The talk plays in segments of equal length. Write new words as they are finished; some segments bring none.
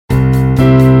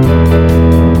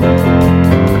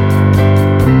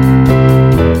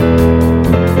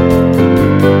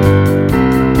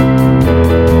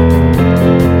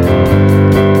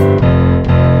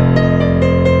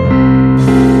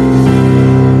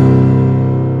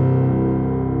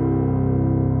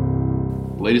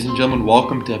Ladies and gentlemen,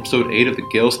 welcome to episode 8 of the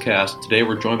Gales Cast. Today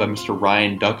we're joined by Mr.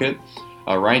 Ryan Duckett.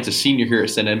 Ryan's a senior here at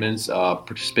St. Edmunds,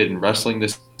 participated in wrestling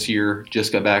this year,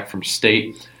 just got back from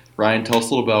state. Ryan, tell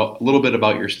us a little bit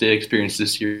about your state experience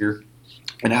this year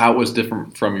and how it was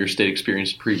different from your state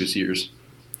experience previous years.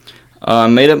 I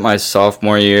made it my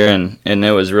sophomore year, and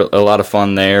it was a lot of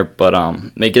fun there, but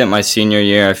making it my senior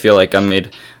year, I feel like I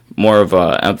made more of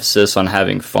an emphasis on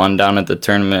having fun down at the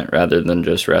tournament rather than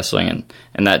just wrestling,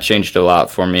 and that changed a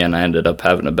lot for me, and I ended up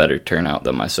having a better turnout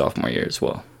than my sophomore year as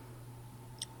well.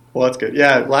 Well, that's good.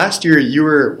 Yeah, last year you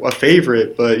were a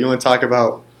favorite, but you want to talk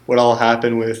about what all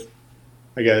happened with,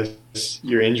 I guess,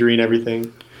 your injury and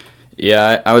everything?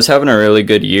 Yeah, I was having a really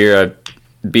good year. I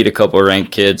beat a couple of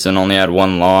ranked kids and only had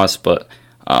one loss, but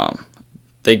I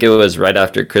think it was right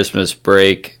after Christmas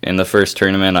break in the first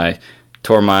tournament I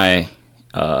tore my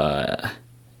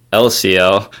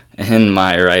LCL in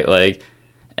my right leg,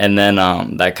 and then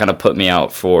that kind of put me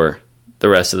out for the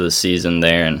rest of the season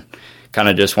there, and kind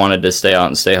of just wanted to stay out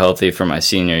and stay healthy for my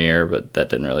senior year, but that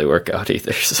didn't really work out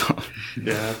either. So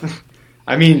yeah,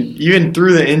 I mean, even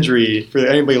through the injury, for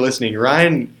anybody listening,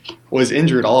 Ryan was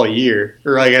injured all year,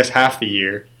 or I guess half the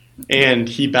year, and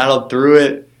he battled through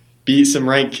it, beat some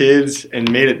ranked kids, and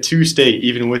made it to state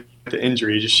even with the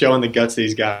injury, just showing the guts that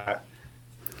he's got.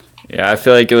 Yeah, I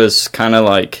feel like it was kind of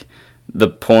like the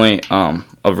point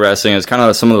of wrestling. It's kind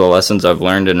of some of the lessons I've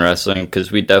learned in wrestling,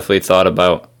 because we definitely thought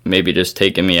about maybe just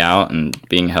taking me out and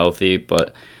being healthy,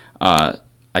 but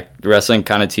wrestling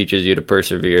kind of teaches you to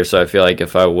persevere, so I feel like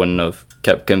if I wouldn't have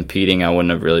kept competing, I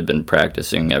wouldn't have really been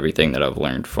practicing everything that I've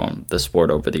learned from the sport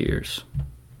over the years.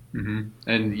 Mm-hmm.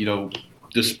 And,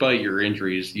 despite your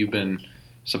injuries, you've been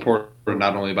supported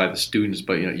not only by the students,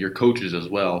 but, your coaches as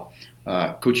well.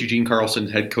 Coach Eugene Carlson,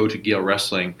 head coach at Gale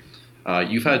Wrestling.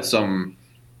 You've had some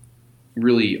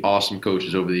really awesome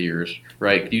coaches over the years,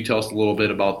 right? Could you tell us a little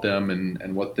bit about them and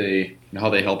how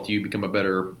they helped you become a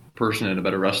better person and a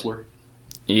better wrestler?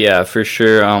 Yeah, for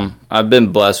sure. I've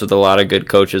been blessed with a lot of good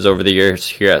coaches over the years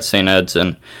here at St. Ed's,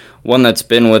 and one that's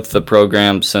been with the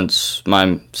program since my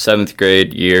 7th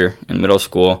grade year in middle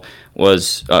school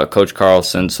was Coach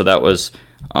Carlson. So that was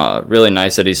really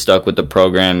nice that he stuck with the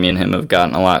program. Me and him have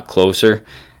gotten a lot closer.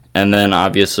 And then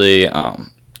obviously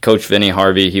Coach Vinny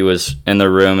Harvey, he was in the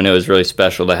room, and it was really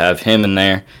special to have him in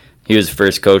there. He was the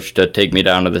first coach to take me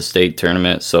down to the state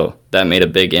tournament, so that made a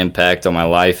big impact on my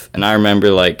life. And I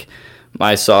remember,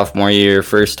 my sophomore year,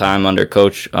 first time under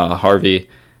Coach Harvey,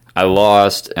 I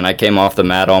lost, and I came off the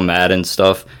mat all mad and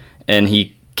stuff, and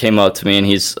he came up to me, and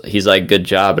he's like, good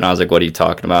job, and I was like, what are you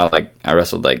talking about? I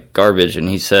wrestled like garbage, and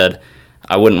he said,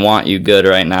 I wouldn't want you good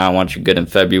right now. I want you good in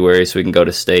February so we can go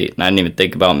to state. And I didn't even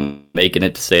think about making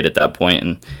it to state at that point.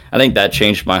 And I think that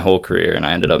changed my whole career, and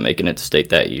I ended up making it to state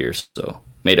that year. So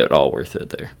made it all worth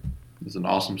it there. It's an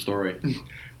awesome story.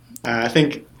 I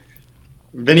think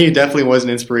Vinny definitely was an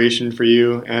inspiration for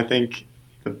you. And I think,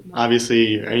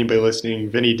 obviously, anybody listening,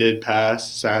 Vinny did pass,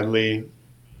 sadly.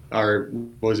 Or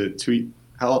was it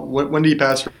when did he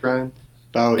pass, Ryan?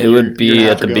 It would be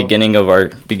at the beginning of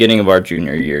our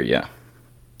junior year, yeah.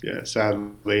 Yeah,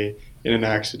 sadly, in an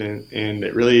accident, and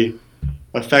it really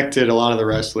affected a lot of the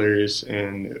wrestlers,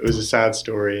 and it was a sad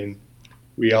story, and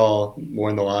we all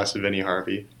mourn the loss of Vinny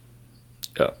Harvey.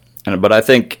 Yeah, but I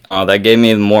think that gave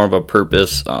me more of a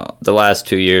purpose the last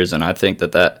 2 years, and I think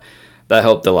that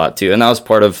helped a lot too. And that was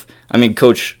part of,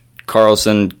 Coach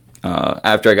Carlson,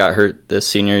 after I got hurt this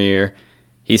senior year,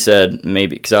 he said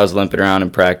maybe, because I was limping around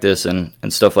in practice and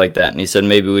stuff like that, and he said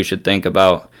maybe we should think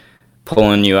about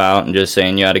pulling you out and just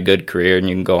saying you had a good career and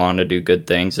you can go on to do good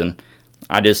things. And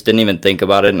I just didn't even think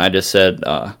about it, and I just said,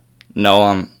 no,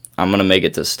 I'm going to make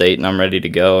it to state and I'm ready to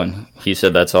go. And he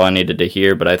said that's all I needed to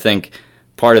hear. But I think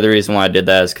part of the reason why I did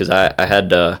that is because I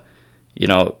had to,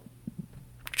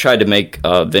 try to make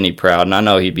Vinny proud. And I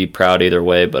know he'd be proud either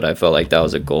way, but I felt like that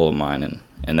was a goal of mine,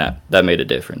 and that made a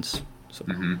difference. So.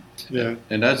 Mm-hmm. Yeah.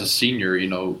 And as a senior,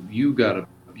 you got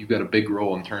a big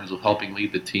role in terms of helping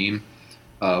lead the team.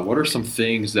 What are some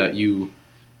things that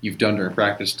you've done during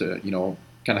practice to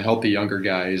kind of help the younger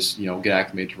guys get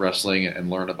acclimated to wrestling and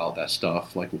learn about that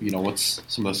stuff? What's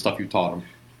some of the stuff you taught them?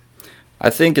 I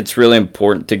think it's really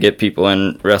important to get people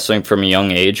in wrestling from a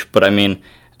young age, but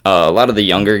a lot of the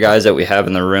younger guys that we have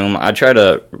in the room, I try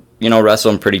to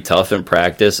wrestle them pretty tough in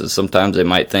practice, and sometimes they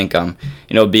might think I'm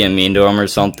being mean to them or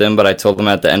something, but I told them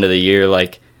at the end of the year,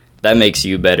 that makes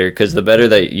you better, because the better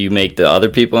that you make the other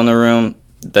people in the room,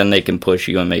 then they can push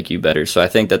you and make you better. So I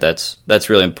think that's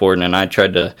really important, and I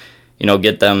tried to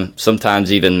get them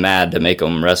sometimes even mad to make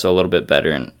them wrestle a little bit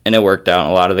better. And it worked out.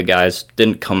 A lot of the guys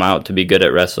didn't come out to be good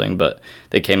at wrestling, but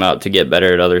they came out to get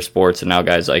better at other sports. And now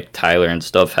guys like Tyler and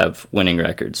stuff have winning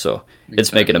records. So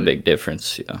it's making a big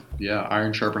difference. Yeah. Yeah.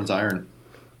 Iron sharpens iron.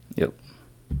 Yep.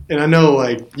 And I know,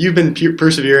 like, you've been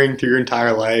persevering through your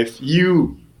entire life.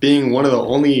 You being one of the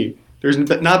only, there's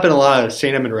not been a lot of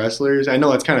St. Edmund wrestlers. I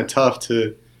know it's kind of tough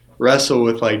to wrestle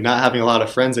with, like, not having a lot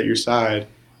of friends at your side.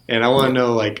 And I want to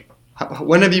know, like, how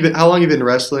long have you been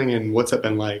wrestling, and what's that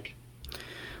been like?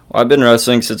 Well, I've been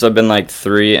wrestling since I've been like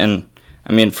 3, and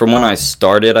I mean, from when I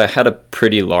started, I had a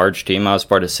pretty large team. I was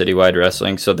part of Citywide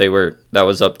Wrestling, so that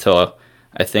was up till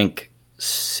I think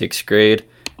 6th grade,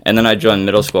 and then I joined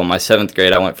middle school. In my 7th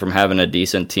grade, I went from having a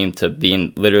decent team to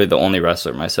being literally the only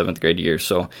wrestler my 7th grade year.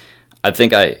 So I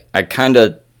think I kind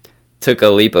of took a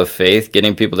leap of faith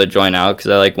getting people to join out, because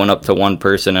I like went up to one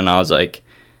person and I was like,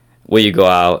 "Will you go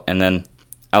out?" And then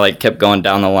I like kept going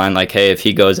down the line, like, "Hey, if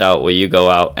he goes out, will you go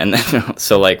out?" And then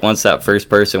so like once that first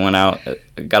person went out,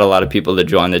 it got a lot of people to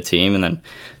join the team, and then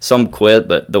some quit,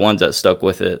 but the ones that stuck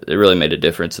with it, it really made a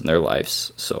difference in their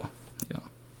lives. So yeah.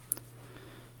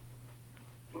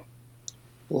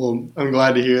 Well, I'm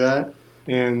glad to hear that,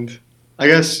 and I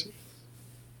guess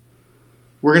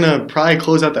we're gonna probably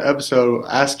close out the episode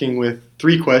asking with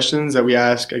 3 questions that we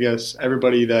ask, I guess,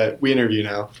 everybody that we interview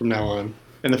from now on.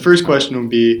 And the first question would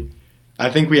be, I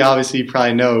think we obviously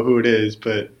probably know who it is,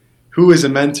 but who is a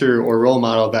mentor or role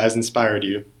model that has inspired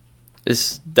you?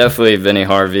 It's definitely Vinny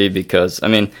Harvey, because, I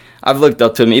mean, I've looked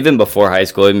up to him even before high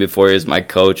school, even before he was my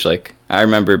coach. Like, I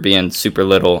remember being super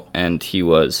little, and he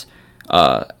was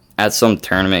at some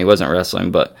tournament. He wasn't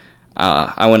wrestling, but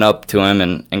I went up to him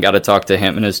and got to talk to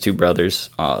him and his 2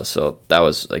 brothers. So that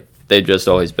was, like, they've just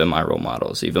always been my role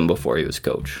models, even before he was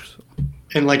coach. So.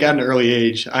 And, like, at an early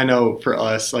age, I know for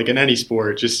us, like, in any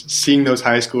sport, just seeing those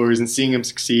high schoolers and seeing them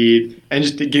succeed and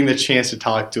just getting the chance to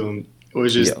talk to them, it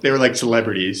was just, they were like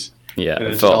celebrities. Yeah,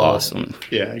 it felt awesome.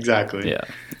 Yeah, exactly.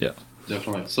 Yeah.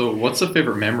 Definitely. So what's the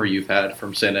favorite memory you've had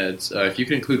from St. Ed's? If you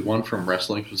could include one from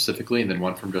wrestling specifically, and then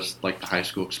one from just, like, the high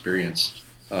school experience.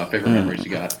 Favorite memories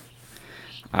you got?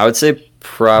 I would say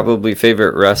probably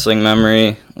favorite wrestling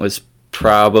memory was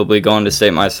probably going to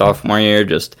state my sophomore year,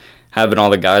 just having all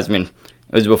the guys. I mean,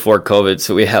 it was before COVID,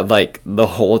 so we had like the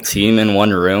whole team in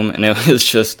one room, and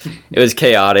it was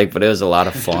chaotic, but it was a lot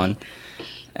of fun.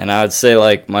 And I would say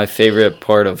like my favorite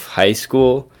part of high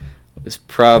school was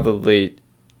probably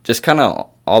just kind of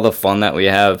all the fun that we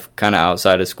have kind of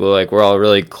outside of school. Like, we're all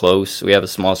really close. We have a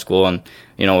small school, and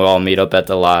we all meet up at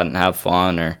the lot and have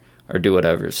fun or do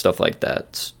whatever, stuff like that.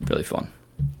 It's really fun.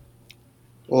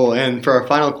 Well, and for our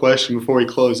final question before we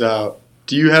close out,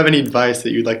 do you have any advice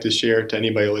that you'd like to share to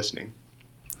anybody listening?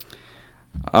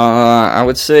 I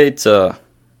would say to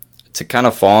kind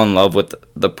of fall in love with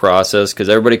the process, because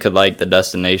everybody could like the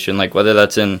destination, like whether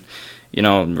that's in,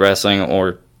 wrestling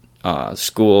or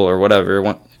school or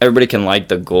whatever. Everybody can like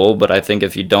the goal, but I think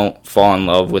if you don't fall in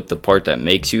love with the part that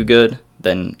makes you good,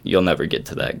 then you'll never get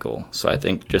to that goal. So I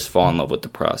think just fall in love with the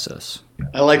process.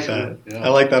 I like that. Yeah. I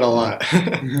like that a lot.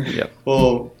 Yep.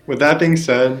 Well, with that being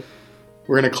said,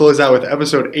 we're going to close out with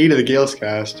episode 8 of the Gales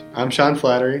Cast. I'm Sean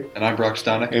Flattery. And I'm Brock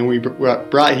Stonick. And we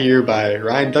brought here by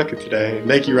Ryan Duckett today.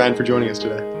 Thank you, Ryan, for joining us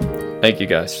today. Thank you,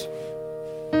 guys.